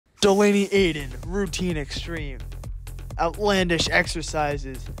Delaney, Aidan, routine extreme. Outlandish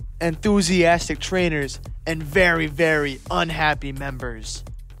exercises, enthusiastic trainers, and very, very unhappy members.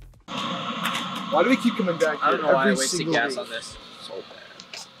 Why do we keep coming back here? I don't know why I wasted gas on this. So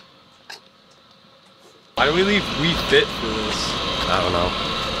bad. Why do we leave We Fit for this? I don't know.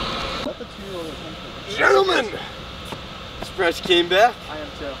 Gentlemen! Express came back. I am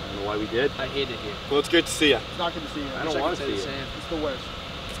too. I don't know why we did. I hate it here. Well, it's good to see you. It's not good to see you. I don't want to see you. It's the worst.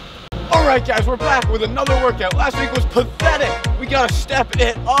 Alright guys, we're back with another workout. Last week was pathetic. We gotta step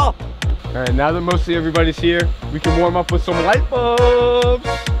it up. Alright, now that mostly everybody's here, we can warm up with some light bulbs.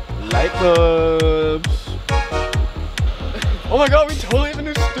 Light bulbs. Oh my god, we totally have a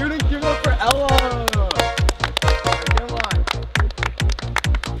new student. Give it up for Ella. Alright, get in line.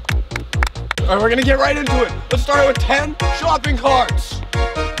 Alright, we're gonna get right into it. Let's start with 10 shopping carts.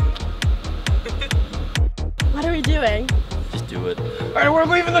 What are we doing? Just do it. Alright, we're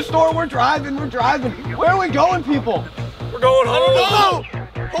leaving the store. We're driving. Where are we going, people? We're going home.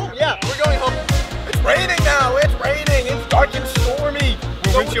 Oh, yeah, we're going home. It's raining now. It's raining. It's dark and stormy.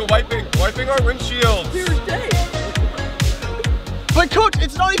 We're windshield wiping our windshields. Clear day. But coach,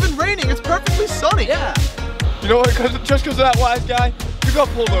 it's not even raining. It's perfectly sunny. Yeah. You know what? Just because of that wise guy, you got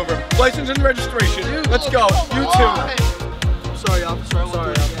pulled over. License and registration. Dude, let's go. You too. Sorry, officer.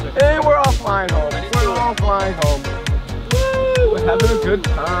 Sorry. Hey, we're all flying home. We're all flying home. Woo, we're having a good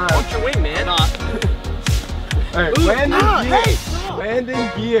time. Watch your wing, man. Alright, landing gear. Hey. Landing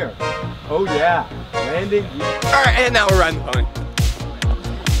gear. Oh yeah, landing gear. Alright, and now we're riding the pony.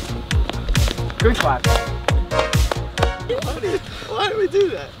 Good class. Why do we do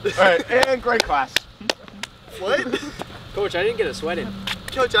that? Alright, and great class. What? Coach, I didn't get a sweat in.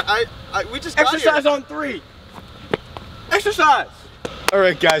 Coach, we just got Exercise here. on 3. Exercise.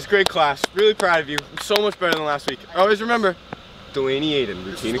 Alright guys, great class. Really proud of you. So much better than last week. Always remember, Delaney, Aidan,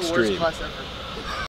 routine This is the worst extreme. class ever.